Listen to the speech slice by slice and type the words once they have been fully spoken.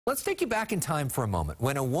Let's take you back in time for a moment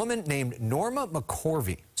when a woman named Norma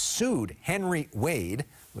McCorvey sued Henry Wade,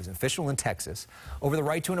 who was an official in Texas, over the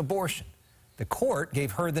right to an abortion. The court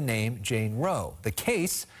gave her the name Jane Roe. The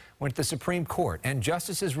case went to the Supreme Court, and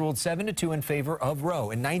justices ruled 7-2 in favor of Roe.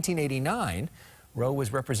 In 1989, Roe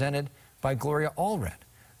was represented by Gloria Allred.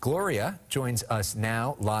 Gloria joins us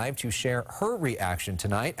now live to share her reaction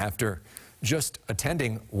tonight after just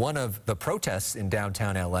attending one of the protests in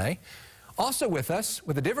downtown L.A. Also with us,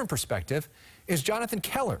 with a different perspective, is Jonathan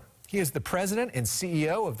Keller. He is the president and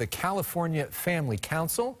CEO of the California Family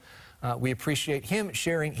Council. We appreciate him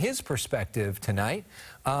sharing his perspective tonight.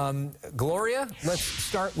 Gloria, let's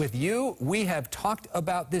start with you. We have talked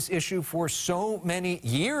about this issue for so many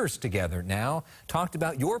years together now, talked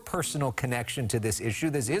about your personal connection to this issue.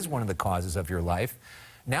 This is one of the causes of your life.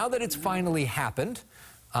 Now that it's finally happened,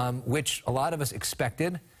 which a lot of us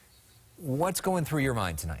expected, what's going through your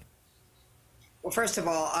mind tonight? Well, first of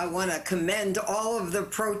all, I want to commend all of the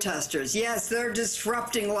protesters. Yes, they're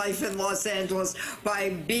disrupting life in Los Angeles by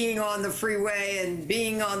being on the freeway and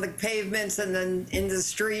being on the pavements and then in the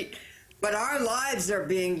street. But our lives are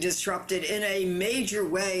being disrupted in a major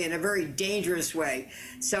way, in a very dangerous way.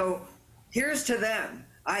 So here's to them.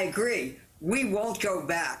 I agree. We won't go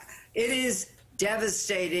back. It is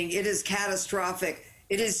devastating. It is catastrophic.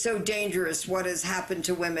 It is so dangerous what has happened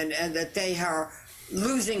to women, and that they are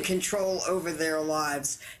losing control over their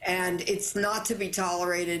lives, and it's not to be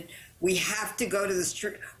tolerated. We have to go to the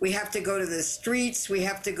street. We have to go to the streets. We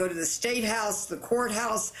have to go to the State House, the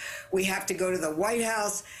courthouse. We have to go to the White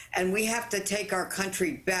House, and we have to take our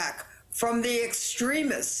country back from the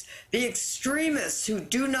extremists who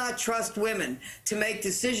do not trust women to make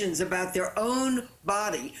decisions about their own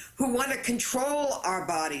body, who want to control our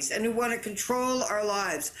bodies and who want to control our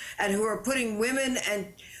lives, and who are putting women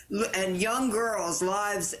and young girls'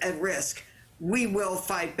 lives at risk. We will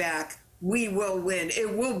fight back. We will win.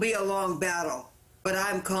 It will be a long battle, but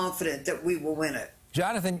I'm confident that we will win it.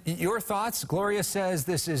 Jonathan, your thoughts? Gloria says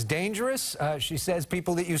this is dangerous. She says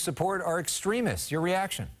people that you support are extremists. Your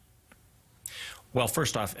reaction? Well,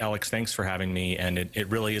 first off, Alex, thanks for having me, and it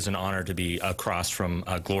really is an honor to be across from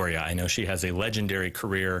Gloria. I know she has a legendary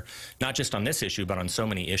career, not just on this issue, but on so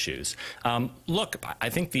many issues. Look, I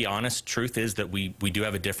think the honest truth is that we do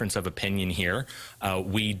have a difference of opinion here.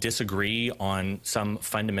 We disagree on some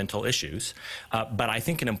fundamental issues, but I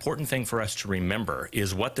think an important thing for us to remember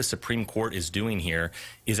is what the Supreme Court is doing here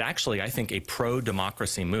is actually, I think, a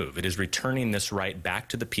pro-democracy move. It is returning this right back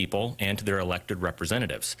to the people and to their elected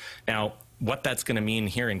representatives. Now, what that's going to mean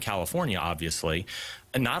here in California, obviously,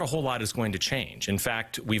 not a whole lot is going to change. In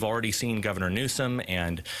fact, we've already seen Governor Newsom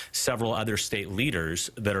and several other state leaders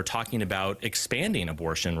that are talking about expanding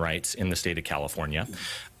abortion rights in the state of California.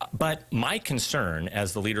 But my concern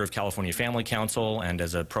as the leader of California Family Council and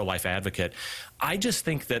as a pro-life advocate, I just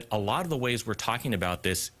think that a lot of the ways we're talking about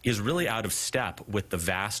this is really out of step with the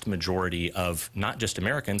vast majority of not just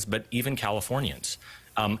Americans, but even Californians.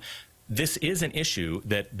 This is an issue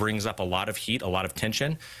that brings up a lot of heat, a lot of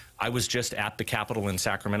tension. I was just at the Capitol in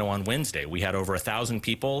Sacramento on Wednesday. We had over 1,000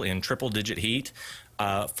 people in triple-digit heat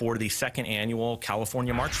for the second annual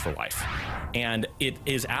California March for Life. And it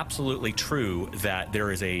is absolutely true that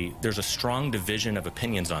there's a strong division of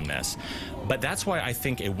opinions on this. But that's why I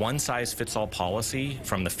think a one-size-fits-all policy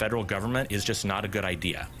from the federal government is just not a good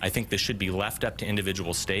idea. I think this should be left up to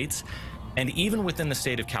individual states. And even within the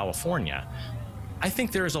state of California, I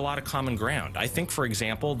think there is a lot of common ground. I think, for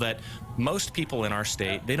example, that most people in our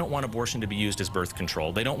state, they don't want abortion to be used as birth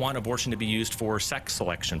control. They don't want abortion to be used for sex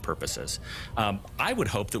selection purposes. I would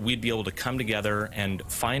hope that we'd be able to come together and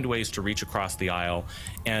find ways to reach across the aisle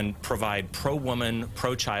and provide pro-woman,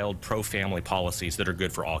 pro-child, pro-family policies that are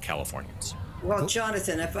good for all Californians. Well,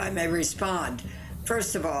 Jonathan, if I may respond,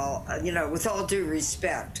 first of all, with all due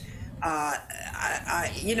respect, the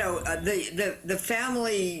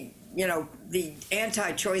family, the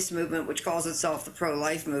anti-choice movement, which calls itself the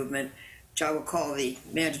pro-life movement, which I will call the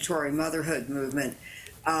mandatory motherhood movement,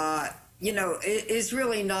 is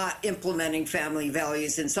really not implementing family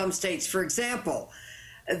values in some states. For example,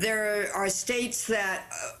 there are states that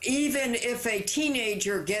even if a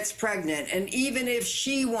teenager gets pregnant, and even if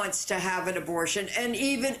she wants to have an abortion, and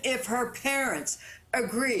even if her parents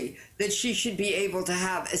agree that she should be able to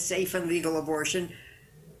have a safe and legal abortion,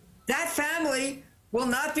 that family will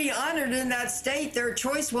not be honored in that state. Their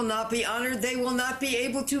choice will not be honored. They will not be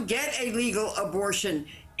able to get a legal abortion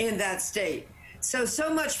in that state.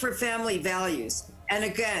 So much for family values. And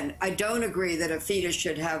again, I don't agree that a fetus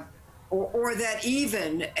should have, or that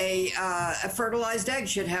even a fertilized egg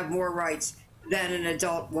should have more rights than an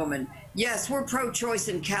adult woman. Yes, we're pro-choice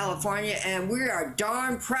in California, and we are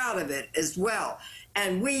darn proud of it as well.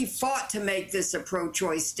 And we fought to make this a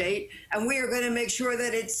pro-choice state, and we are going to make sure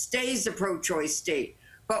that it stays a pro-choice state.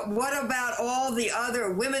 But what about all the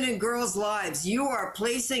other women and girls' lives you are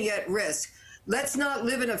placing at risk? Let's not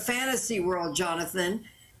live in a fantasy world, Jonathan.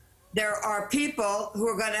 There are people who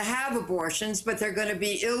are going to have abortions, but they're going to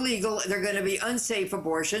be illegal, they're going to be unsafe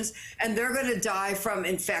abortions, and they're going to die from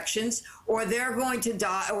infections, or they're going to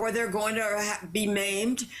die, or they're going to be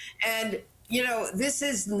maimed. And, you know, this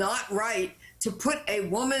is not right to put a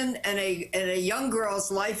woman and a young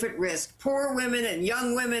girl's life at risk. Poor women and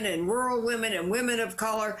young women and rural women and women of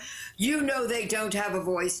color, you know they don't have a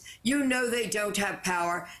voice. You know they don't have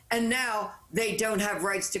power. And now they don't have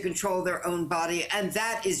rights to control their own body. And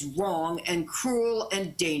that is wrong and cruel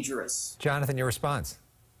and dangerous. Jonathan, your response?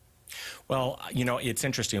 Well, you know, it's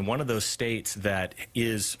interesting. One of those states that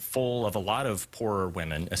is full of a lot of poorer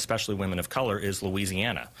women, especially women of color, is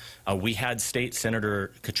Louisiana. We had State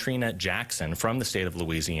Senator Katrina Jackson from the state of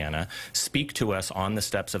Louisiana speak to us on the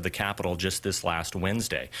steps of the Capitol just this last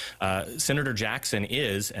Wednesday. Senator Jackson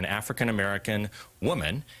is an African-American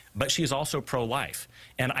woman, but she's also pro-life.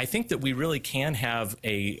 And I think that we really can have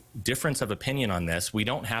a difference of opinion on this. We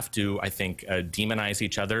don't have to, I think, demonize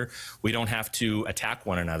each other. We don't have to attack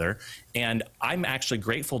one another. And I'm actually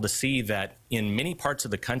grateful to see that in many parts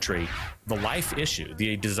of the country, the life issue,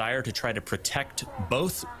 the desire to try to protect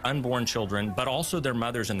both unborn children, but also their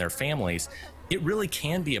mothers and their families, it really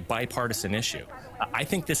can be a bipartisan issue. I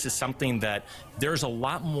think this is something that there's a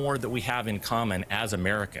lot more that we have in common as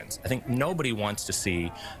Americans. I think nobody wants to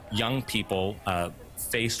see young people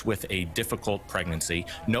faced with a difficult pregnancy.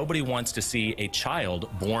 Nobody wants to see a child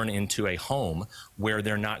born into a home where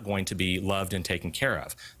they're not going to be loved and taken care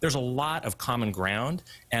of. There's a lot of common ground,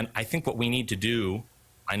 and I think what we need to do,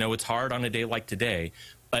 I know it's hard on a day like today,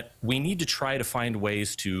 but we need to try to find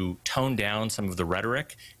ways to tone down some of the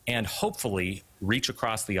rhetoric and hopefully reach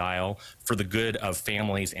across the aisle for the good of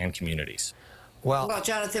families and communities. Well,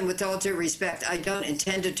 Jonathan, with all due respect, I don't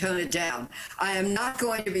intend to tone it down. I am not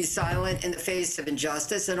going to be silent in the face of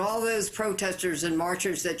injustice, and all those protesters and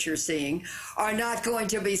marchers that you're seeing are not going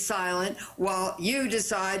to be silent while you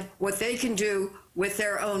decide what they can do with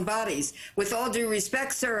their own bodies. With all due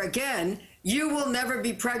respect, sir, again, you will never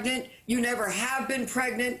be pregnant. You never have been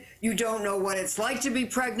pregnant. You don't know what it's like to be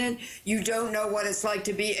pregnant. You don't know what it's like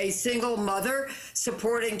to be a single mother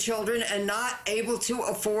supporting children and not able to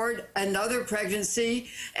afford another pregnancy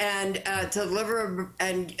and to deliver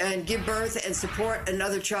and give birth and support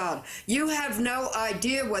another child. You have no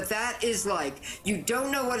idea what that is like. You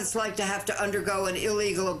don't know what it's like to have to undergo an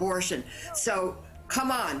illegal abortion. So come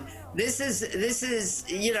on. This is,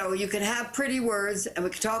 you know, you can have pretty words and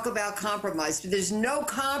we can talk about compromise, but there's no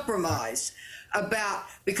compromise about,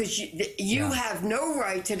 because you have no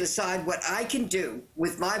right to decide what I can do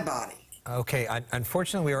with my body. Okay,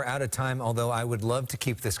 unfortunately we are out of time, although I would love to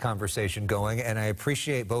keep this conversation going, and I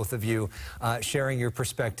appreciate both of you sharing your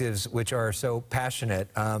perspectives, which are so passionate.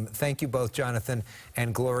 Thank you both, Jonathan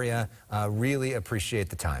and Gloria. Really appreciate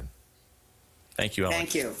the time. Thank you, Alex.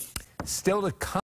 Thank you. Still to come.